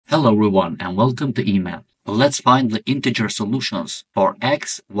Hello everyone and welcome to eMath. Let's find the integer solutions for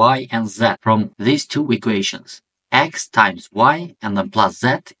x, y, and z from these two equations. X times y and then plus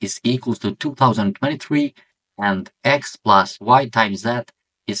z is equals to 2023 and x plus y times z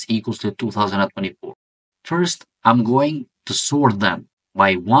is equals to 2024. First, I'm going to sort them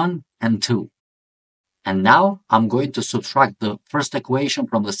by 1 and 2. And now I'm going to subtract the first equation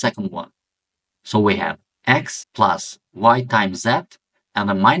from the second one. So we have x plus y times z and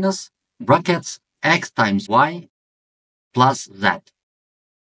then minus brackets x times y plus z.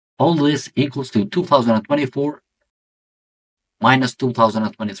 All this equals to 2024 minus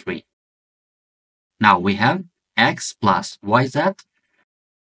 2023. Now we have x plus yz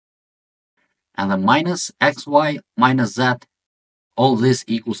and then minus xy minus z. All this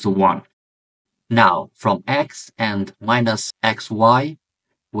equals to 1. Now from x and minus xy,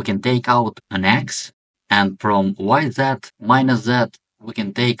 we can take out an x, and from yz minus z, we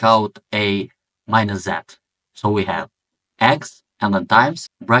can take out a minus z. So we have x and then times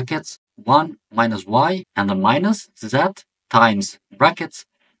brackets 1 minus y and then minus z times brackets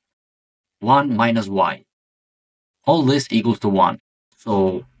 1 minus y. All this equals to 1.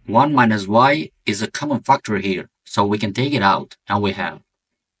 So 1 minus y is a common factor here, so we can take it out, and we have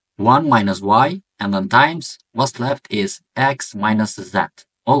 1 minus y and then times what's left is x minus z.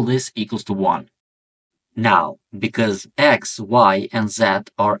 All this equals to 1. Now, because x, y, and z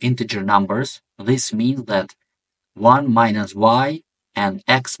are integer numbers, this means that 1 minus y and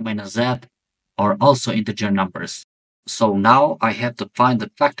x minus z are also integer numbers. So now I have to find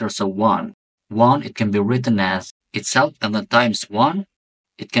the factors of 1. 1, it can be written as itself and then times 1.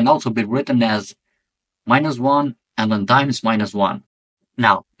 It can also be written as minus 1 and then times minus 1.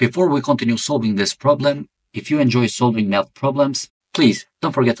 Now, before we continue solving this problem, if you enjoy solving math problems, please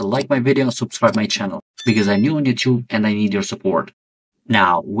don't forget to like my video and subscribe my channel, because I'm new on YouTube and I need your support.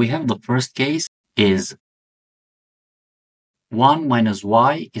 Now, we have the first case is 1 minus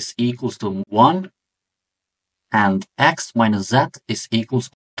y is equals to 1 and x minus z is equals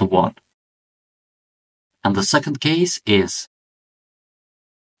to 1. And the second case is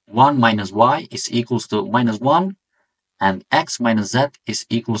 1 minus y is equals to minus 1 and x minus z is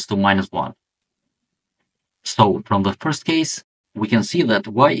equals to minus 1. So from the first case, we can see that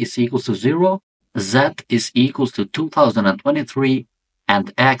y is equals to 0, z is equals to 2023,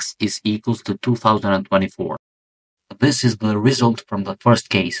 and x is equals to 2024. This is the result from the first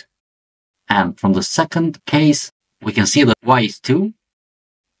case. And from the second case, we can see that y is 2.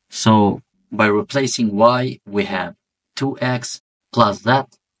 So by replacing y, we have 2x plus z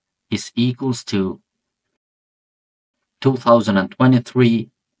is equals to 2023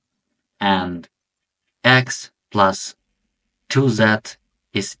 and x plus 2z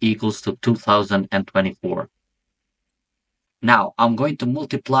is equals to 2024. Now I'm going to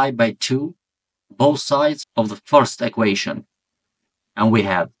multiply by 2 both sides of the first equation, and we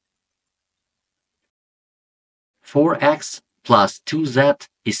have 4x plus 2z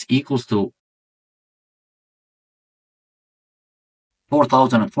is equals to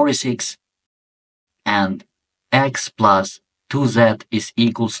 4046 and x plus 2z is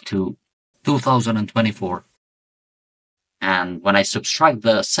equals to 2024. And when I subtract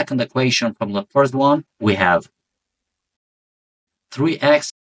the second equation from the first one, we have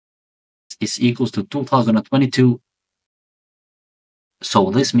 3x is equals to 2022. So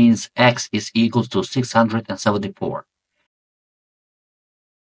this means x is equals to 674.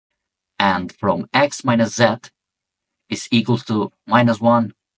 And from x minus z is equals to minus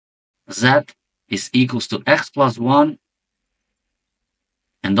 1, z is equals to x plus 1,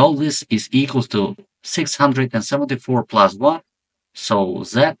 and all this is equals to 674 plus 1, so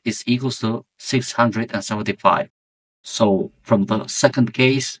z is equals to 675. So from the second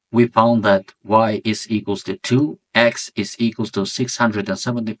case, we found that y is equals to 2, x is equals to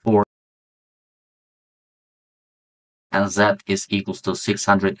 674, and z is equals to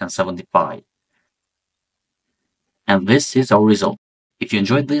 675. And this is our result. If you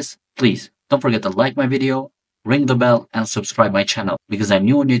enjoyed this, please don't forget to like my video, ring the bell, and subscribe my channel, because I'm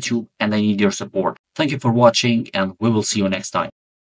new on YouTube and I need your support. Thank you for watching, and we will see you next time.